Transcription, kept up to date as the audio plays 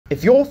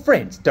If your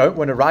friends don't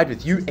want to ride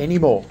with you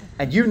anymore,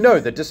 and you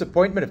know the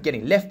disappointment of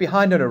getting left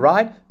behind on a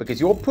ride because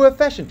your poor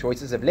fashion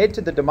choices have led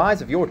to the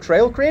demise of your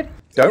trail cred,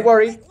 don't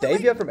worry, Dave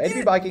here from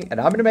Biking, and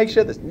I'm going to make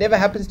sure this never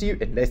happens to you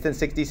in less than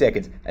 60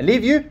 seconds and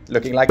leave you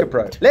looking like a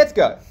pro. Let's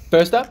go!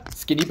 First up,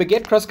 skinny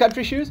baguette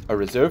cross-country shoes are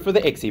reserved for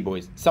the XE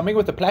boys. Something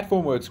with a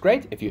platform works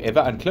great if you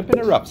ever unclip in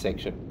a rough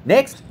section.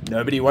 Next,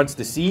 nobody wants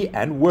to see,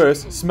 and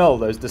worse, smell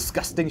those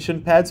disgusting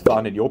shin pads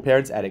found in your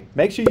parents' attic.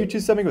 Make sure you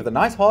choose something with a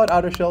nice hard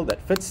outer shell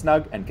that fits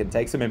snug and can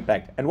take some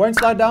impact and won't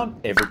slide down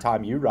every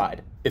time you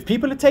ride. If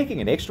people are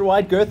taking an extra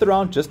wide girth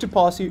around just to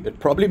pass you, it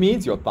probably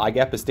means your thigh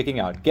gap is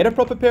sticking out. Get a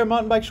proper pair of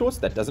mountain bike shorts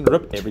that doesn't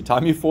rip every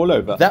time you fall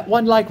over. That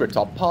one Lycra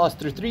top passed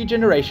through 3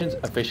 generations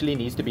officially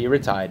needs to be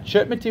retired.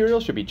 Shirt material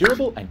should be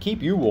durable and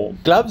keep you warm.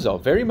 Gloves are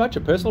very much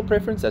a personal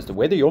preference as to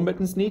whether your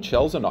mittens need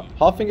shells or not.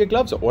 Half finger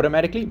gloves are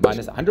automatically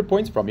minus 100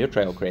 points from your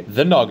trail cred.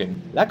 The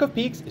noggin. Lack of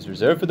peaks is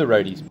reserved for the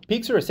roadies.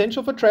 Peaks are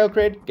essential for trail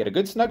cred. Get a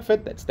good snug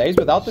fit that stays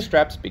without the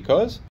straps because